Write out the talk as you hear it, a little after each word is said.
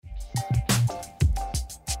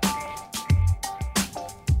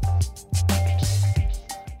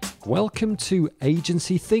Welcome to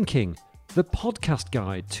Agency Thinking, the podcast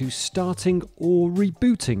guide to starting or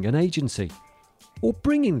rebooting an agency, or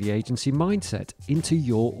bringing the agency mindset into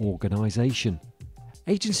your organisation.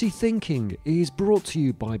 Agency Thinking is brought to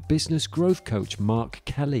you by business growth coach Mark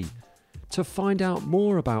Kelly. To find out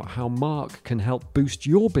more about how Mark can help boost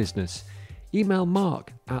your business, email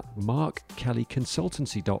Mark at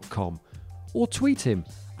markkellyconsultancy.com or tweet him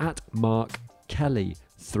at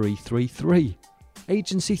markkelly333.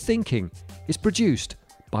 Agency Thinking is produced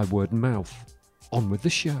by Word and Mouth. On with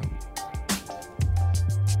the show.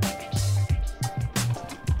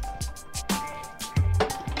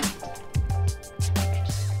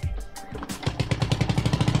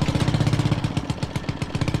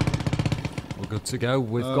 Good to go.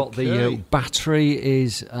 We've got the battery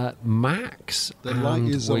is at max, the light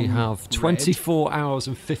is we have 24 hours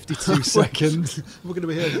and 52 seconds. We're going to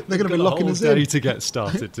be here. They're going to be locking us in. Day to get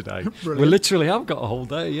started today. We literally have got a whole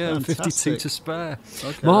day. Yeah, Fantastic. 52 to spare.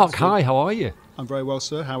 Okay, Mark, hi. How are you? I'm very well,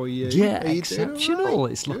 sir. How are you? Yeah, are you exceptional.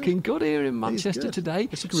 Right? It's looking good here in Manchester today.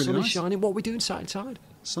 It's looking really Sun is nice. shining. What are we doing side to side?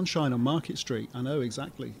 Sunshine on Market Street. I know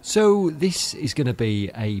exactly. So this is going to be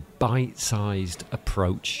a bite-sized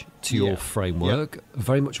approach to your framework,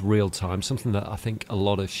 very much real-time, something that I think a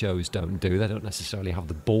lot of shows don't do. They don't necessarily have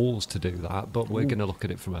the balls to do that, but we're going to look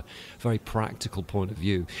at it from a very practical point of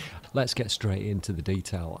view. Let's get straight into the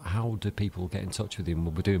detail. How do people get in touch with you? And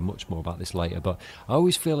we'll be doing much more about this later, but I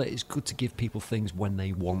always feel it's good to give people things when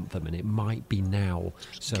they want them, and it might be now.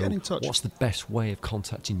 So get in touch. What's the best way of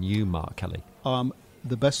contacting you, Mark Kelly?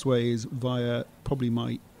 The best way is via probably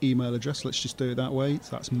my email address. Let's just do it that way. So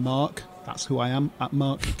that's Mark, that's who I am, at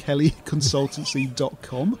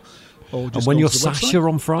markkellyconsultancy.com. And when you're Sasha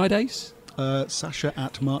on Fridays? Sasha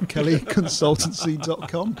at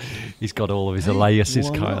markkellyconsultancy.com. He's got all of his aliases,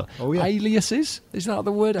 Kyle. Oh, yeah. Aliases? Is that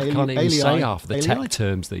the word? I can't even say half the tech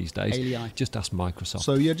terms these days. Alii. Just ask Microsoft.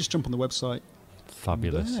 So, yeah, just jump on the website.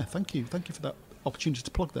 Fabulous. Yeah, thank you. Thank you for that opportunity to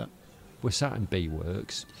plug that. We're sat in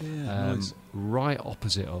B-Works. Yeah, nice. Right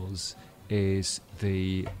opposite us is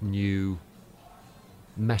the new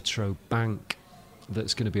Metro Bank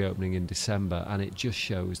that's going to be opening in December, and it just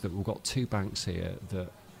shows that we've got two banks here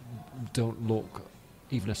that don't look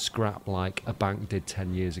even a scrap like a bank did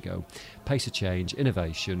 10 years ago. Pace of change,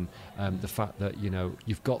 innovation, the fact that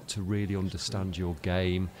you've got to really understand your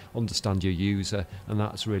game, understand your user, and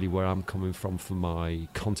that's really where I'm coming from for my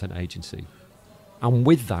content agency. And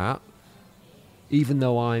with that, even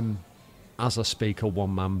though I'm, as I speak, a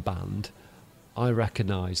one-man band, I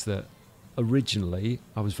recognise that originally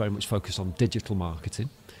I was very much focused on digital marketing,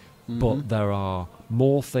 but there are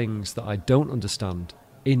more things that I don't understand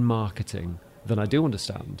in marketing than I do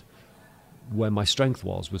understand, where my strength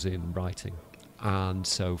was in writing. And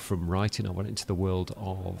so from writing, I went into the world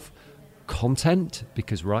of content,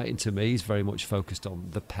 because writing to me is very much focused on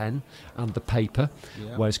the pen and the paper,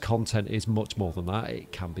 whereas content is much more than that.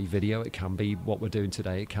 It can be video, it can be what we're doing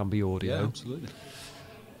today, it can be audio. Yeah, absolutely.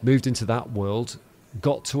 Moved into that world,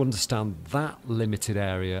 got to understand that limited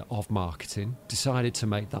area of marketing, decided to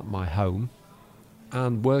make that my home,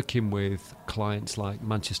 and working with clients like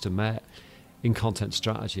Manchester Met in content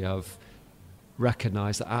strategy, I've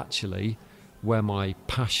recognised that actually where my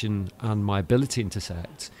passion and my ability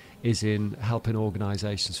intersect is in helping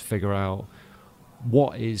organisations figure out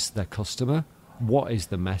what is their customer, what is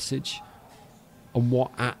the message, and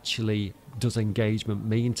what actually does engagement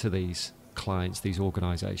mean to these clients, these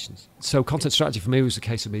organisations. So content strategy for me was a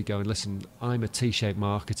case of me going, listen, I'm a T-shaped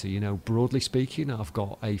marketer, broadly speaking, I've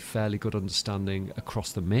got a fairly good understanding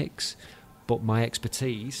across the mix, but my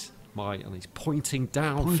expertise, and he's pointing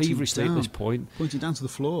down feverishly at this point. Pointing down to the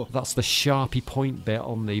floor. That's the Sharpie point bit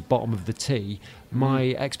on the bottom of the T.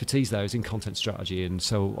 My expertise there is in content strategy, and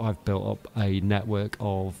so I've built up a network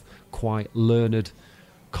of quite learned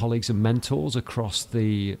colleagues and mentors across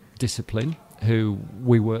the discipline who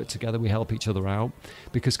we work together, we help each other out,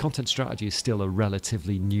 because content strategy is still a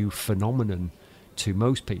relatively new phenomenon to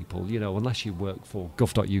most people, unless you work for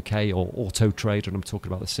gov.uk or Auto Trader, and I'm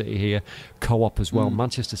talking about the city here, Co-op as well.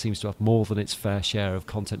 Manchester seems to have more than its fair share of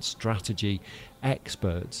content strategy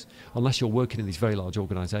experts. Unless you're working in these very large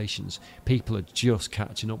organisations, people are just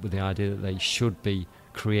catching up with the idea that they should be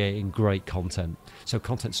creating great content. So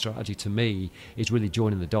content strategy to me is really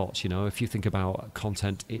joining the dots. If you think about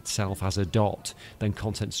content itself as a dot, then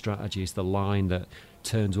content strategy is the line that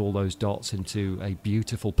turns all those dots into a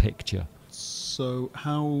beautiful picture. So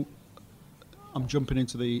how I'm jumping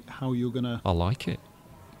into how you're going to I like it.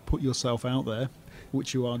 Put yourself out there,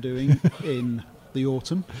 which you are doing in the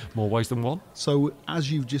autumn. More ways than one. So as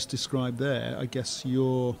you've just described there, I guess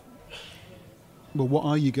you're Well, what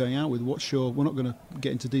are you going out with? What's your? We're not going to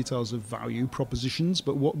get into details of value propositions,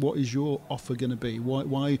 but what is your offer going to be?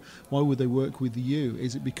 Why would they work with you?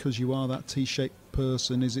 Is it because you are that T-shaped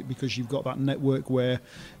person? Is it because you've got that network where,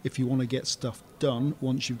 if you want to get stuff done,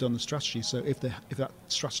 once you've done the strategy, so if that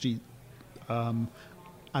strategy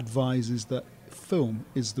advises that film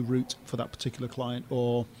is the route for that particular client,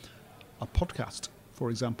 or a podcast, for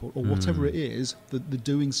example, or whatever it is, the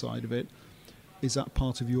doing side of it. Is that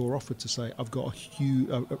part of your offer to say, I've got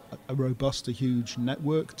a robust, a huge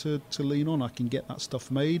network to lean on, I can get that stuff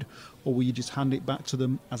made? Or will you just hand it back to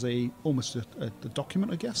them as almost a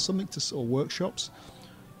document, I guess, something or workshops?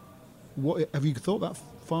 Have you thought that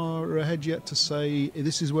far ahead yet to say,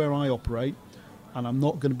 this is where I operate, and I'm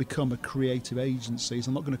not going to become a creative agency, so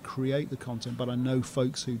I'm not going to create the content, but I know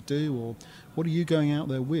folks who do? Or what are you going out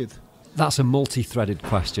there with? That's a multi-threaded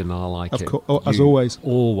question, and I like it. As always.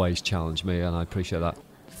 Always challenge me, and I appreciate that.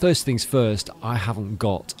 First things first, I haven't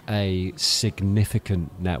got a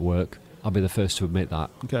significant network. I'll be the first to admit that.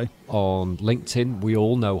 Okay. On LinkedIn, we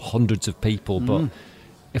all know hundreds of people, but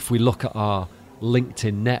if we look at our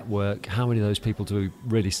LinkedIn network, how many of those people do we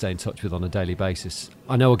really stay in touch with on a daily basis?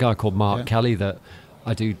 I know a guy called Mark Kelly that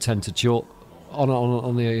I do tend to talk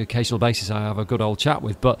on the occasional basis. I have a good old chat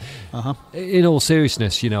with, but in all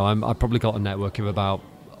seriousness, I've probably got a network of about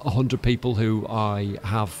 100 people who I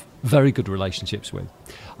have very good relationships with.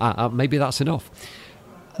 Maybe that's enough.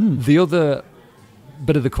 The other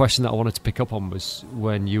bit of the question that I wanted to pick up on was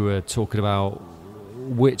when you were talking about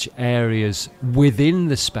which areas within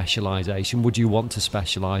the specialisation would you want to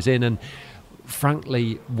specialise in, and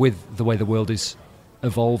frankly, with the way the world is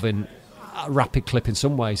evolving, a rapid clip in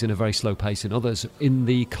some ways, in a very slow pace in others. In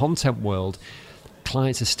the content world,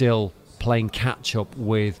 clients are still playing catch up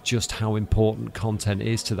with just how important content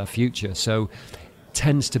is to their future. So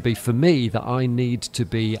tends to be for me that I need to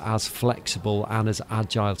be as flexible and as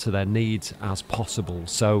agile to their needs as possible.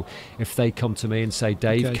 So if they come to me and say,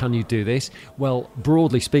 Dave, can you do this? Well,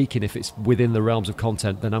 broadly speaking, if it's within the realms of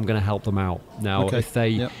content, then I'm going to help them out. Now, if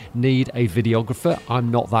they need a videographer, I'm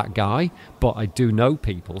not that guy, but I do know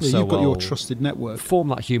people. Yeah, so you've got your trusted network. Form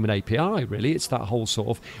that human API, really. It's that whole sort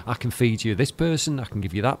of, I can feed you this person, I can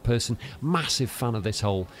give you that person. Massive fan of this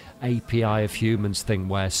whole API of humans thing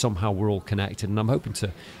where somehow we're all connected, and I'm hoping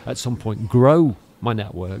to at some point grow my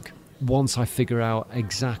network once I figure out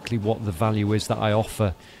exactly what the value is that I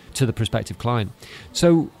offer to the prospective client.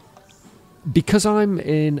 So because I'm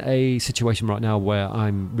in a situation right now where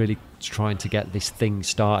I'm really trying to get this thing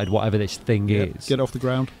started, whatever this thing is, get off the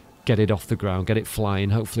ground, get it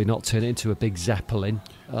flying, hopefully not turn it into a big Zeppelin.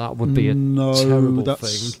 That would be a terrible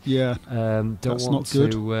thing. Yeah, don't that's want not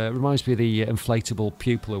good. to. Reminds me of the inflatable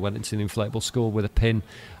pupil who went into an inflatable school with a pin,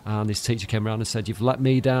 and his teacher came around and said, "You've let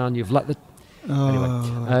me down. You've let the."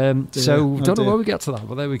 Anyway, so don't know where we get to that,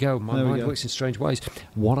 but there we go. My mind works in strange ways.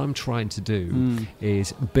 What I'm trying to do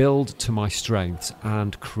is build to my strengths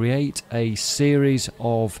and create a series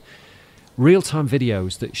of real-time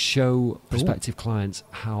videos that show prospective clients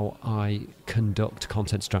how I conduct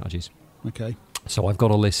content strategies. Okay. So I've got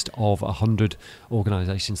a list of 100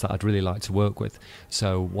 organisations that I'd really like to work with.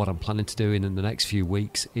 So what I'm planning to do in the next few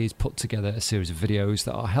weeks is put together a series of videos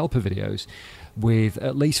that are helper videos with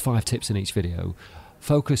at least 5 tips in each video.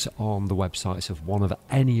 Focus on the websites of one of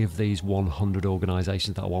any of these 100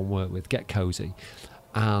 organisations that I want to work with. Get cozy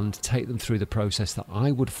and take them through the process that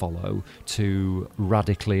I would follow to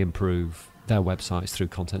radically improve their websites through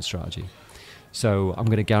content strategy. So I'm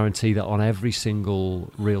going to guarantee that on every single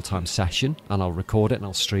real-time session, and I'll record it and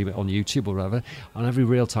I'll stream it on YouTube or whatever, on every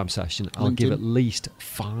real-time session, I'll give at least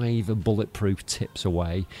 5 bulletproof tips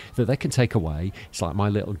away that they can take away. It's like my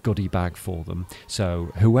little goodie bag for them.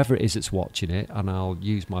 So whoever it is that's watching it, and I'll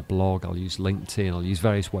use my blog, I'll use LinkedIn, I'll use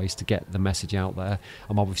various ways to get the message out there.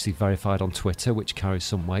 I'm obviously verified on Twitter, which carries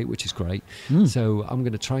some weight, which is great. So I'm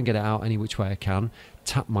going to try and get it out any which way I can,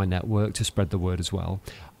 tap my network to spread the word as well.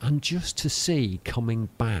 And just to see, coming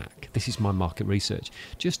back, this is my market research,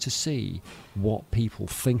 just to see what people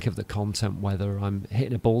think of the content, whether I'm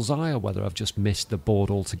hitting a bullseye or whether I've just missed the board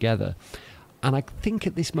altogether. And I think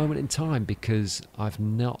at this moment in time, because I've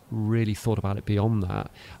not really thought about it beyond that,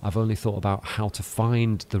 I've only thought about how to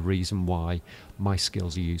find the reason why my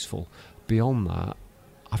skills are useful. Beyond that,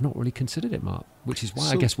 I've not really considered it, Mark, which is why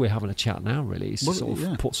I guess we're having a chat now, really. It's to sort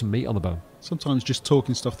of put some meat on the bone. Sometimes just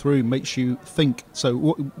talking stuff through makes you think. So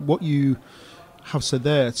what you have said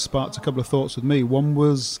there sparked a couple of thoughts with me. One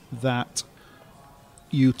was that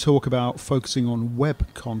you talk about focusing on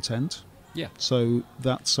web content. Yeah. So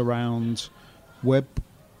that's around web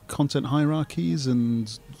content hierarchies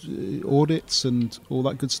and audits and all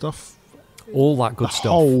that good stuff. All that good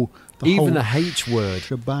stuff. Even whole the H word,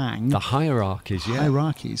 shebang, the hierarchies,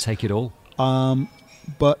 hierarchies. Take it all.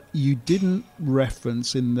 But you didn't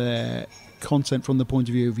reference in there content from the point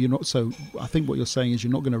of view of you're not. So I think what you're saying is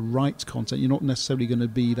you're not going to write content. You're not necessarily going to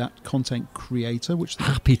be that content creator. Which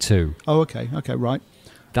Happy to. Oh, okay, right.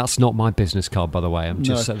 That's not my business card, by the way. I'm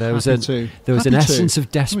just there was happy an essence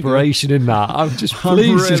of desperation in that. I'm just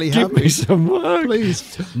please really just give me some work.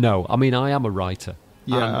 Please. No, I mean I am a writer.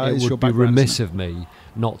 Yeah, and it's it your would be background, remiss isn't of me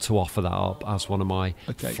not to offer that up as one of my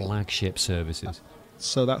Okay. flagship services.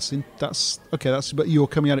 So that's okay. But you're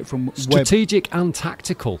coming at it from web. Strategic and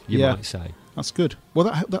tactical, you Yeah. might say. That's good.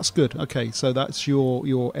 Well, that's good. Okay, so that's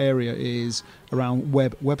your area is around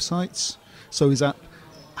websites. So is that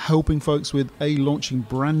helping folks with launching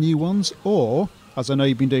brand new ones, or as I know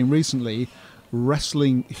you've been doing recently,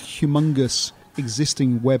 wrestling humongous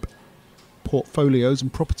existing web portfolios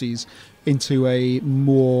and properties into a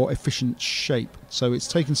more efficient shape? So it's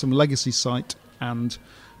taking some legacy site and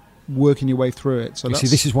working your way through it. So You see,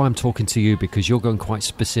 this is why I'm talking to you, because you're going quite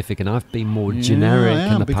specific and I've been more generic I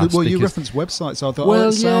am, in the past. Well, you referenced websites, so I thought, Well,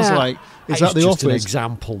 it sounds yeah. like, is It's that the just office? an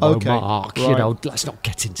example, though, Okay, Mark. right. You know, let's not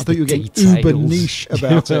get into I thought you were the getting details. uber niche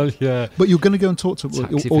about Well, it. yeah. But you're going to go and talk to...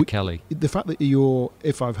 Taxi for Kelly. The fact that you're,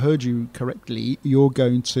 if I've heard you correctly, you're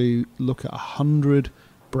going to look at 100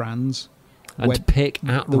 brands And pick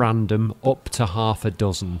at random up to half a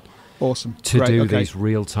dozen Awesome. to Great, do okay. these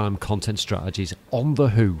real-time content strategies on the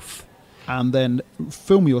hoof. And then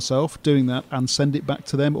film yourself doing that and send it back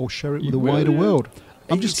to them or share it with the wider world.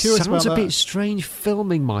 I'm just curious about that. It sounds a bit strange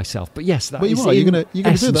filming myself, but yes, that But you is are. You're in gonna do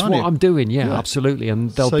that, essence aren't what you? I'm doing. Yeah, Yeah. absolutely. And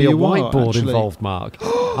there'll So be a you are, whiteboard actually. involved, Mark.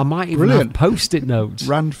 I might even Brilliant. have post-it notes.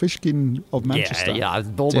 Rand Fishkin of Manchester. Yeah,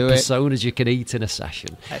 all Do the it. personas you can eat in a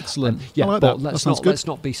session. Excellent. Yeah, I like but that. let's sounds not good. let's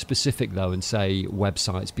not be specific though and say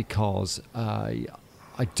websites, because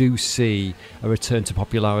I do see a return to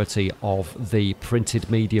popularity of the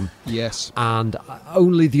printed medium. Yes. And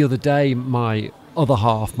only the other day, my other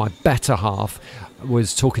half, my better half,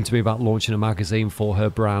 was talking to me about launching a magazine for her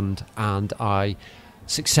brand, and I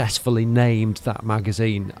successfully named that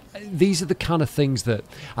magazine. These are the kind of things that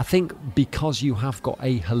I think, because you have got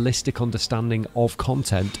a holistic understanding of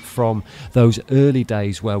content from those early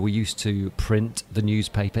days where we used to print the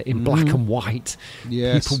newspaper in black and white.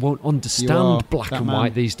 Yes. People won't You are understand black that and man.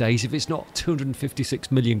 white these days. If it's not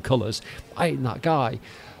 256 million colours, I ain't that guy.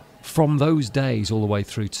 From those days all the way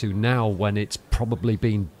through to now, when it's probably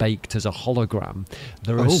been baked as a hologram,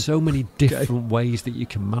 there are so many different ways that you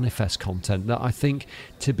can manifest content that I think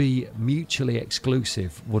to be mutually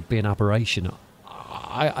exclusive would be an aberration.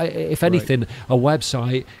 If anything, a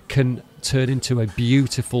website can turn into a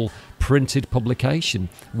beautiful printed publication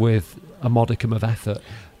with a modicum of effort.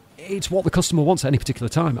 It's what the customer wants at any particular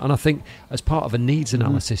time, and I think as part of a needs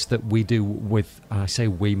analysis that we do with, I say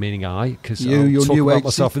we meaning I, because I'll talk about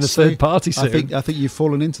myself in the third party soon. I think you've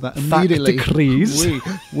fallen into that immediately. Decrees.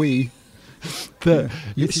 We.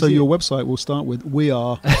 So your website will start with "We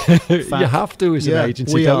are." You have to as an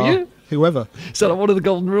agency, we don't are you? Whoever. So like one of the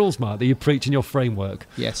golden rules, Mark, that you preach in your framework.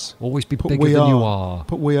 Yes. Always be Put bigger we than are. you are.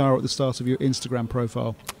 Put "We are" at the start of your Instagram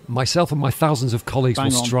profile. Myself and my thousands of colleagues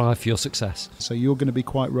Bang will on. strive for your success. So you're going to be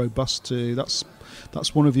quite robust to. That's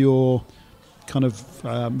one of your kind of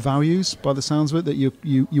values, by the sounds of it, that you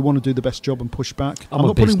want to do the best job and push back. I'm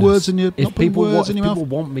not putting words in your If people mouth.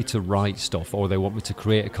 want me to write stuff, or they want me to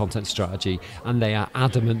create a content strategy, and they are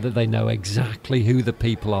adamant that they know exactly who the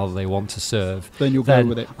people are they want to serve, Then you'll go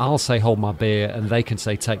with it. I'll say hold my beer, and they can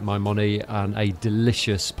say take my money, and a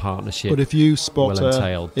delicious partnership. But if you spot, will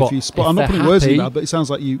entail. if But you spot, if I'm not they're putting words in happy- that, but it sounds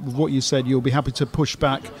like with what you said, you'll be happy to push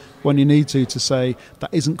back when you need to say that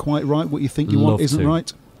isn't quite right. What you think you want Love isn't to.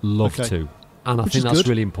 right. Love Okay. to. And I Which think is that's good.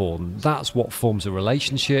 really important. That's what forms a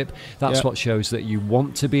relationship. That's Yeah. what shows that you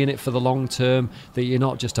want to be in it for the long term, that you're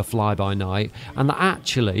not just a fly-by-night. And that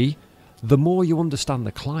actually, the more you understand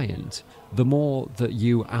the client, the more that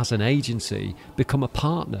you as an agency become a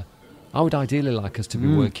partner. I would ideally like us to be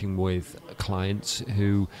working with clients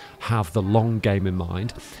who have the long game in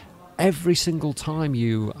mind. Every single time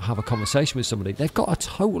you have a conversation with somebody, they've got a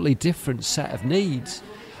totally different set of needs.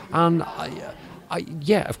 And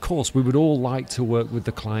yeah, of course, we would all like to work with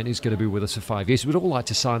the client who's going to be with us for 5 years. We'd all like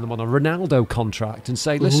to sign them on a Ronaldo contract and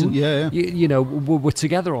say, listen, You know, we're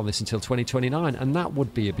together on this until 2029, and that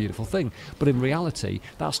would be a beautiful thing. But in reality,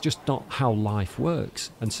 that's just not how life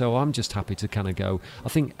works. And so I'm just happy to kind of go, I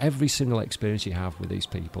think every single experience you have with these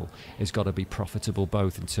people has got to be profitable,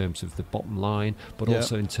 both in terms of the bottom line, but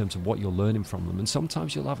also in terms of what you're learning from them. And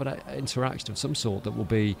sometimes you'll have an interaction of some sort that will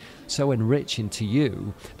be so enriching to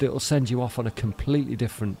you that it will send you off on a completely completely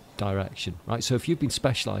different direction, right? So if you've been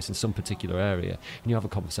specialised in some particular area and you have a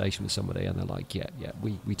conversation with somebody and they're like, yeah,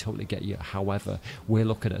 we totally get you. However, we're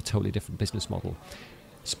looking at a totally different business model.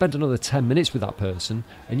 Spend another 10 minutes with that person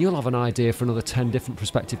and you'll have an idea for another 10 different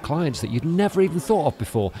prospective clients that you'd never even thought of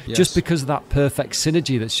before, just because of that perfect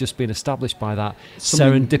synergy that's just been established by that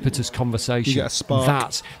serendipitous conversation. You get a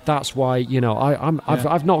spark. That's why,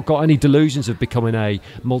 I've not got any delusions of becoming a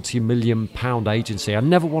multi-million pound agency. I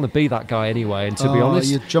never want to be that guy anyway, and to be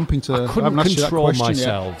honest, you're jumping to, I couldn't control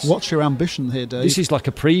myself. What's your ambition here, Dave? This is like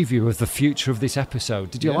a preview of the future of this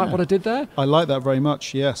episode. Did you like what I did there? I like that very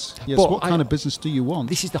much, yes. But what kind of business do you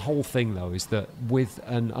want? This is the whole thing, though, is that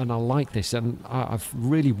and I like this, and I've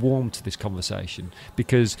really warmed to this conversation,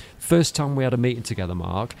 because first time we had a meeting together,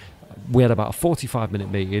 Mark, we had about a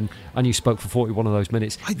 45-minute meeting, and you spoke for 41 of those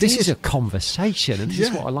minutes. This is a conversation, and this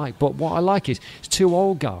is what I like. But what I like is it's two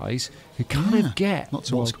old guys who kind of get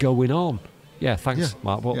what's going on. Yeah, thanks,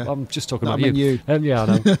 Mark. Well, I'm just talking about you. Yeah, I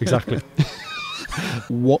know, exactly.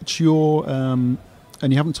 What's your... and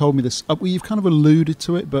you haven't told me this. You've kind of alluded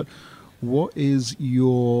to it, but... what is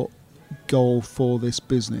your goal for this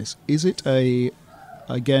business? Is it a,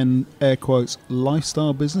 again, air quotes,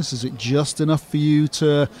 lifestyle business? Is it just enough for you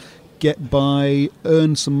to get by,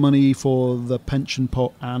 earn some money for the pension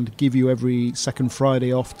pot, and give you every second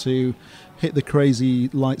Friday off to hit the crazy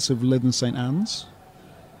lights of Lytham St Anne's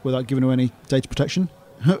without giving away any data protection?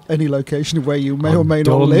 Any location of where you may or may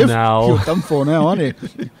not live? Now. You're done for now, aren't you?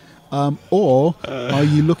 Or are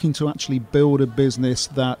you looking to actually build a business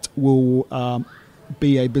that will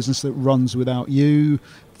be a business that runs without you,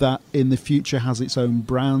 that in the future has its own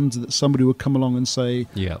brand, that somebody will come along and say,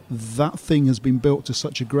 that thing has been built to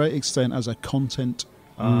such a great extent as a content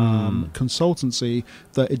consultancy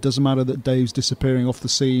that it doesn't matter that Dave's disappearing off the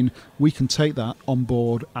scene, we can take that on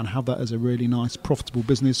board and have that as a really nice, profitable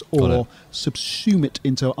business, or subsume it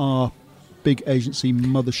into our big agency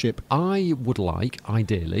mothership? I would like,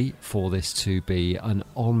 ideally, for this to be an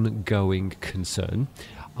ongoing concern.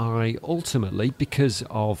 I ultimately, because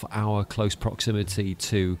of our close proximity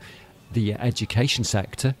to the education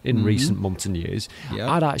sector in recent months and years,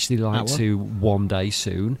 I'd actually like to one day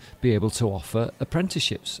soon be able to offer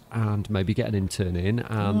apprenticeships and maybe get an intern in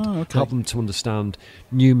and help them to understand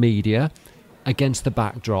new media against the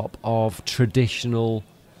backdrop of traditional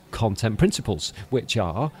content principles, which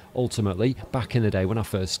are ultimately, back in the day when I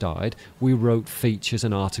first started, we wrote features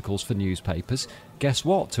and articles for newspapers. Guess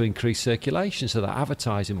what? To increase circulation, so that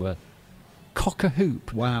advertising were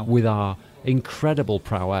cock-a-hoop with our incredible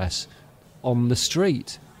prowess on the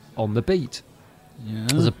street, on the beat.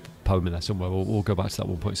 There's a poem in there somewhere. We'll go back to that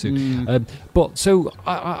one point soon. But so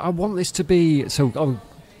I want this to be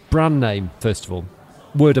brand name, first of all,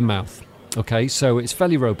 word of mouth. Okay, so it's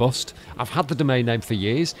fairly robust. I've had the domain name for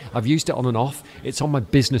years. I've used it on and off. It's on my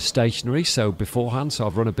business stationery, so beforehand. So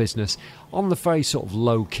I've run a business on the very sort of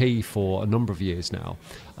low key for a number of years now.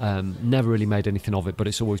 Never really made anything of it, but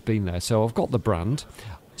it's always been there. So I've got the brand.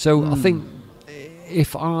 So I think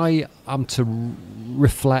if I am to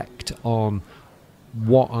reflect on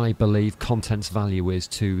what I believe content's value is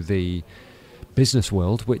to the business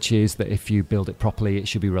world, which is that if you build it properly, it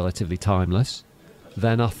should be relatively timeless,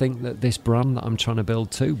 then I think that this brand that I'm trying to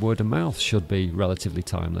build too, word of mouth, should be relatively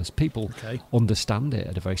timeless. People understand it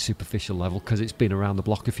at a very superficial level because it's been around the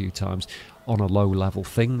block a few times on a low-level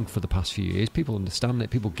thing for the past few years. People understand it,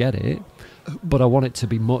 people get it, but I want it to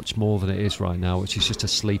be much more than it is right now, which is just a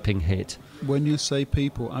sleeping hit. When you say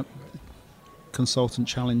people, consultant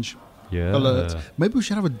challenge alert. Maybe we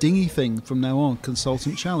should have a dingy thing from now on,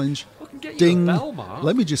 consultant challenge. I can get Ding. You a bell, Mark.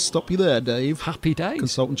 Let me just stop you there, Dave. Happy days.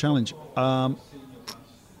 Consultant challenge.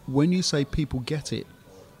 When you say people get it,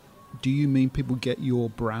 do you mean people get your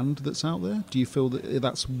brand that's out there? Do you feel that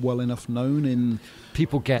that's well enough known in...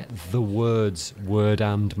 People get the words word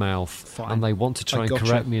and mouth. Fine. And they want to try and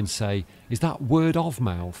correct me and say, is that word of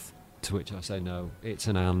mouth? To which I say, no, it's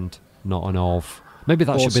an and, not an of. Maybe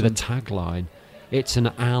that should be the tagline. It's an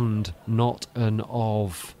and, not an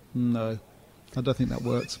of. No, I don't think that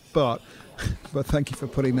works. But thank you for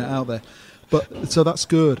putting that out there. But so that's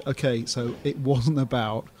good. Okay, so it wasn't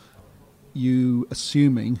about you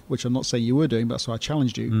assuming, which I'm not saying you were doing, but so I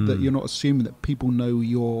challenged you, that you're not assuming that people know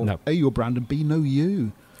your A, your brand, and B, know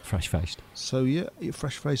you. Fresh-faced. So yeah,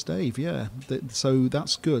 fresh-faced Dave. Yeah. So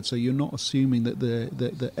that's good. So you're not assuming that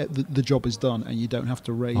the job is done and you don't have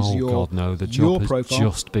to raise the job has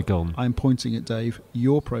just begun. I'm pointing at Dave.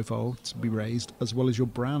 Your profile to be raised as well as your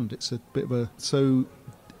brand. It's a bit of a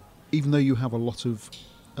even though you have a lot of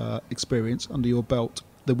experience under your belt,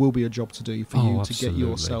 there will be a job to do for you to get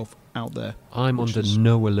yourself out there. I'm which under is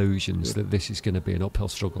no illusions good. that this is going to be an uphill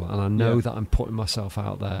struggle, and I know Yeah. that I'm putting myself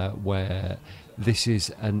out there where this is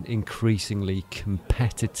an increasingly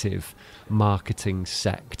competitive marketing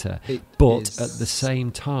sector. It But is- at the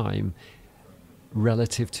same time,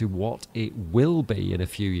 relative to what it will be in a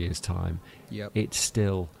few years' time, Yep. it's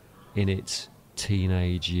still in its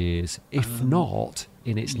teenage years, if not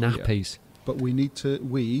in its yeah. nappies. But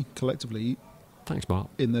we collectively, Thanks, Mark.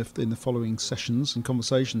 in the following sessions and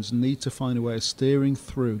conversations, need to find a way of steering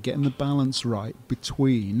through, getting the balance right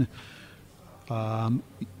between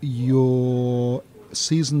your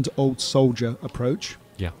seasoned old soldier approach,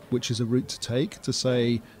 Yeah. which is a route to take, to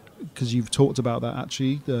say, because you've talked about that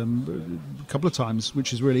actually a couple of times,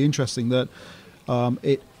 which is really interesting, that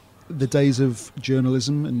the days of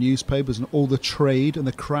journalism and newspapers and all the trade and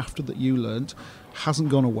the craft that you learnt hasn't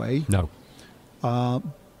gone away, No.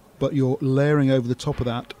 but you're layering over the top of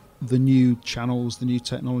that the new channels, the new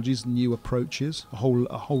technologies, the new approaches, a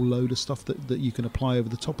whole load of stuff that you can apply over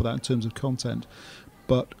the top of that in terms of content.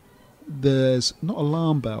 But there's not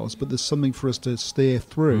alarm bells, but there's something for us to steer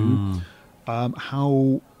through.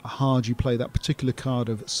 How hard you play that particular card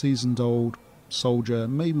of seasoned old soldier,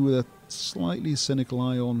 maybe with a slightly cynical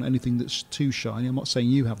eye on anything that's too shiny. I'm not saying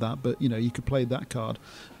you have that, but you could play that card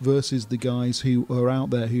versus the guys who are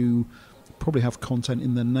out there who probably have content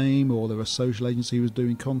in their name, or they're a social agency who's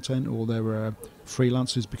doing content, or they're a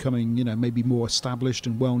freelancer who's becoming maybe more established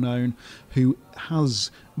and well known, who has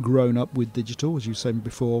grown up with digital, as you said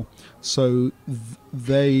before, so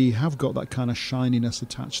they have got that kind of shininess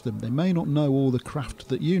attached to them. They may not know all the craft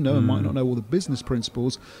that you know and might not know all the business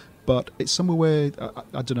principles, but it's somewhere where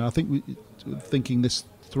I don't know, I think thinking this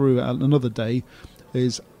through another day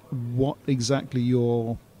is what exactly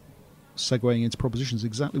you're segueing into propositions,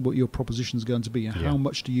 exactly what your proposition is going to be, and how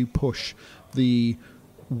much do you push the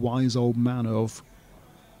wise old man of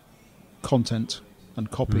content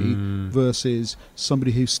and copy versus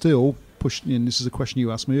somebody who's still pushing, and this is a question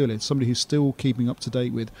you asked me earlier, somebody who's still keeping up to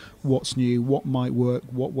date with what's new, what might work,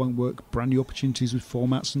 what won't work, brand new opportunities with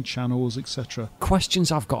formats and channels, etc.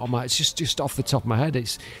 Questions I've got on my, it's just off the top of my head,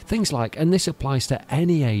 it's things like, and this applies to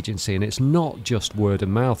any agency, and it's not just word of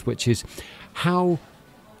mouth, which is how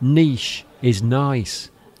niche is nice.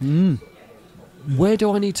 Where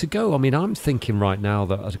do I need to go? I mean, I'm thinking right now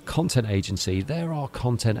that as a content agency, there are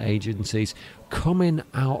content agencies coming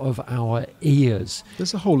out of our ears.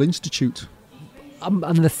 There's a whole institute. And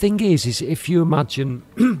the thing is if you imagine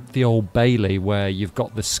the Old Bailey, where you've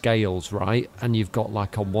got the scales, right? And you've got,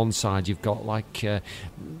 like, on one side, you've got, like,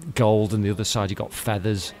 gold, and the other side, you've got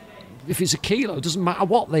feathers. If it's a kilo, it doesn't matter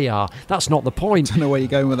what they are. That's not the point. I don't know where you're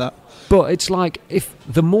going with that. But it's like, if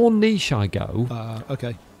the more niche I go,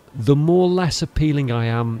 Okay. the more less appealing I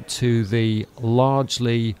am to the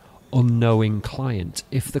largely unknowing client.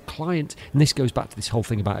 If the client, and this goes back to this whole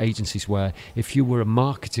thing about agencies, where if you were a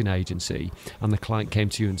marketing agency and the client came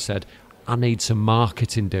to you and said, I need some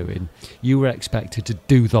marketing doing, you were expected to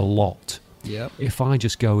do the lot. Yep. If I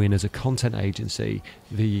just go in as a content agency,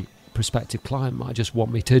 the prospective client might just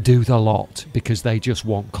want me to do the lot because they just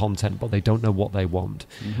want content, but they don't know what they want.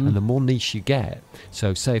 And the more niche you get,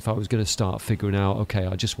 so say if I was going to start figuring out, okay,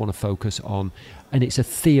 I just want to focus on, and it's a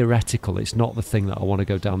theoretical, it's not the thing that I want to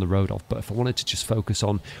go down the road of, but if I wanted to just focus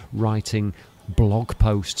on writing blog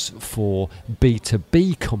posts for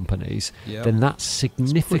B2B companies, Yep. then that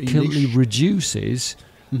significantly niche. reduces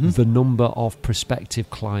the number of prospective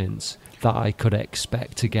clients that I could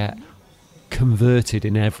expect to get converted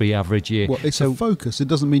in every average year. Well, it's so, a focus. It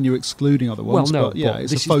doesn't mean you're excluding other well, ones, no, but yeah, but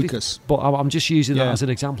it's a this is focus. but I'm just using that Yeah. as an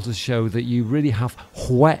example to show that you really have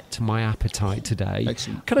whet my appetite today.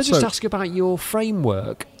 Excellent. Can I just So- ask about your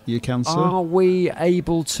framework? You can, sir. Are we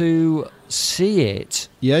able to see it?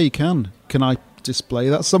 Yeah, you can. Can I display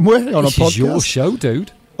that somewhere on a This is your podcast? show,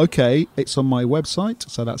 dude. Okay, it's on my website,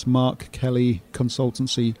 so that's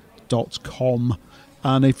markkellyconsultancy.com.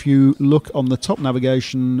 And if you look on the top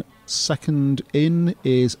navigation, second in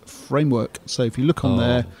is framework. So if you look on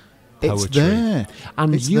there, it's poetry. there.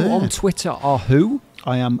 And It's you there. on Twitter are who?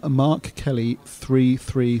 I am Mark Kelly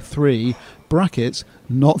 333 brackets,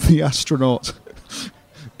 not the astronaut.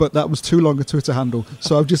 But that was too long a Twitter handle,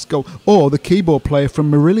 so I've just gone. Or the keyboard player from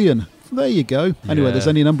Marillion. There you go. Anyway, Yeah. there's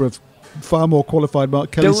any number of far more qualified Mark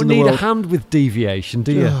Kellys Don't in the need a world. hand with deviation,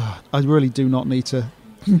 do you? I really do not need to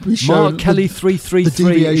be shown. Mark Kelly 333 the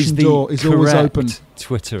deviation is the door is always correct open.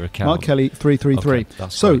 Twitter account. Mark Kelly 333. Okay,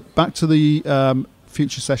 that's So great. back to the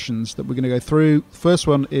future sessions that we're going to go through. First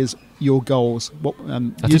one is your goals. What, I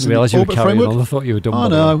using didn't realise the you were Orbit carrying framework. on. I thought you were done. Oh by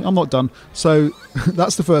the way. no, I'm not done. So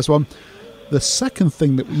that's the first one. The second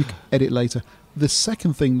thing that you can edit later. The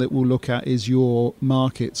second thing that we'll look at is your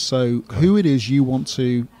market. So who it is you want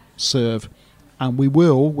to serve. And we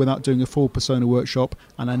will, without doing a full persona workshop,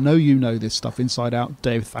 and I know you know this stuff inside out,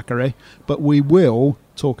 Dave Thackeray, but we will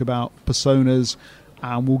talk about personas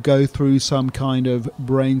and we'll go through some kind of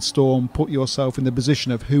brainstorm, put yourself in the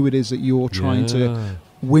position of who it is that you're trying to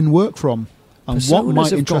win work from. And Personas what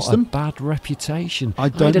might interest have got them. a bad reputation. I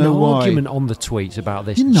don't had know an why. argument on the tweet about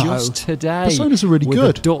this just today. Personas are really with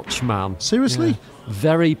good. a Dutch man. Seriously? Yeah.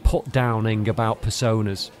 Very put-downing about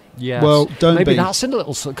personas. Yes. Well, don't Maybe be. that's a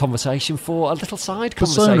little conversation for a little side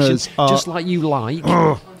conversation, Personas are, just like you like.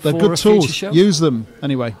 they're for good a future tools. show. Use them.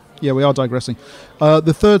 Anyway, yeah, we are digressing.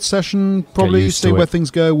 The third session, probably used see to where it.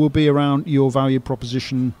 things go, will be around your value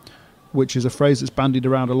proposition, which is a phrase that's bandied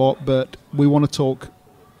around a lot, but we want to talk,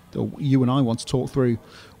 or you and I want to talk through,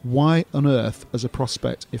 why on earth, as a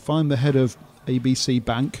prospect, if I'm the head of ABC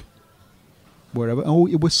Bank, wherever,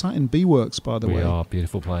 we're sat in B-Works, by the way. We are,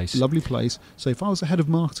 beautiful place. Lovely place. So if I was the head of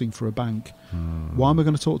marketing for a bank, why am I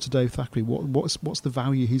going to talk to Dave Thackeray? What's the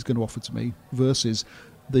value he's going to offer to me versus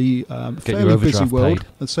the fairly busy world? paid.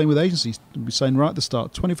 The same with agencies. We're saying right at the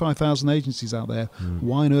start, 25,000 agencies out there.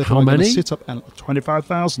 Why on earth How am I going to many? sit up and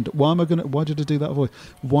 25,000? Why did I do that voice?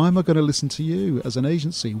 Why am I going to listen to you as an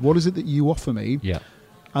agency? What is it that you offer me? Yeah.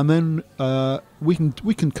 And then we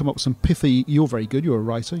can come up with some pithy. You're very good. You're a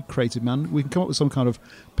writer, creative man. We can come up with some kind of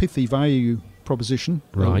pithy value proposition,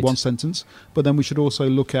 Right. one sentence. But then we should also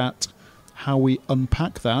look at how we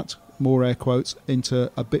unpack that, more air quotes, into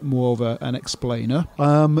a bit more of an explainer.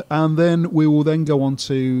 And then we will then go on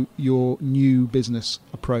to your new business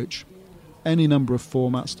approach. Any number of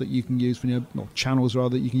formats that you can use for your, or channels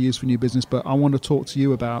rather, that you can use for new business. But I want to talk to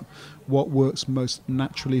you about what works most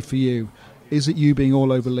naturally for you. Is it you being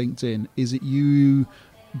all over LinkedIn? Is it you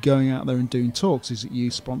going out there and doing talks? Is it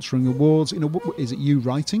you sponsoring awards? Is it you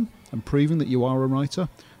writing and proving that you are a writer?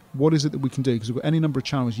 What is it that we can do? Because we've got any number of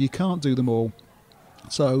channels. You can't do them all.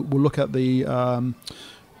 So we'll look at the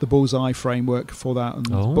Bullseye framework for that, and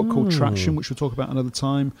a book called Traction, which we'll talk about another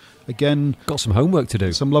time. Again, Got some homework to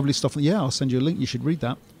do. some lovely stuff. Yeah, I'll send you a link. You should read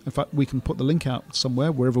that. In fact, we can put the link out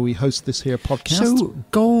somewhere, wherever we host this here podcast. So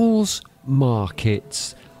goals,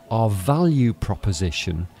 markets, our value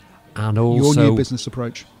proposition, and also your new business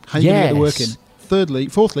approach. How you going to get the work in? Yes. Thirdly,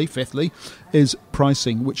 fourthly, fifthly, is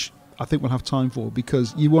pricing, which I think we'll have time for,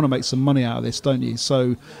 because you want to make some money out of this, don't you?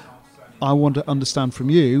 So I want to understand from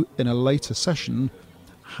you in a later session,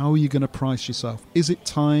 how are you going to price yourself? Is it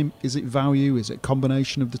time? Is it value? Is it a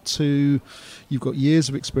combination of the two? You've got years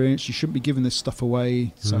of experience. You shouldn't be giving this stuff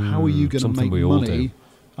away. So how are you going to something make we all money? do.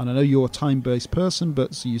 And I know you're a time-based person,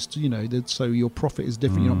 but so so your profit is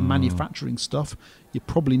different. You're not manufacturing stuff. You're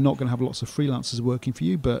probably not going to have lots of freelancers working for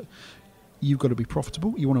you, but you've got to be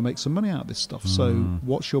profitable. You want to make some money out of this stuff. So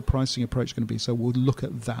what's your pricing approach going to be? So we'll look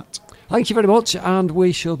at that. Thank you very much, and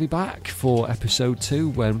we shall be back for episode 2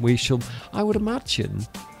 when we shall, I would imagine,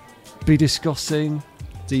 be discussing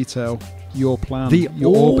Detail, your plan, the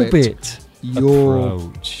your orbit your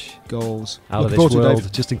approach goals. out of Looking this forward to it, world,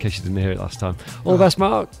 Dave. just in case you didn't hear it last time. All the best,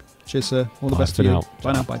 Mark. Cheers, sir. All the Bye best for to you. now.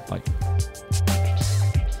 Bye now. Bye. Bye.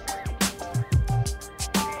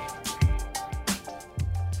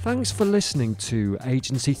 Thanks for listening to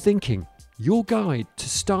Agency Thinking, your guide to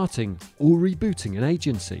starting or rebooting an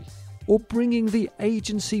agency, or bringing the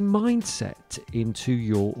agency mindset into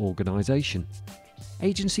your organisation.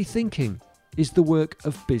 Agency Thinking is the work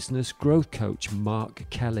of business growth coach Mark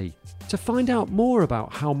Kelly. To find out more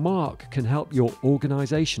about how Mark can help your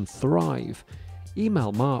organisation thrive,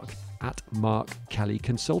 email Mark at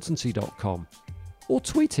markkellyconsultancy.com or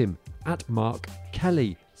tweet him at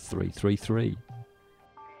markkelly333.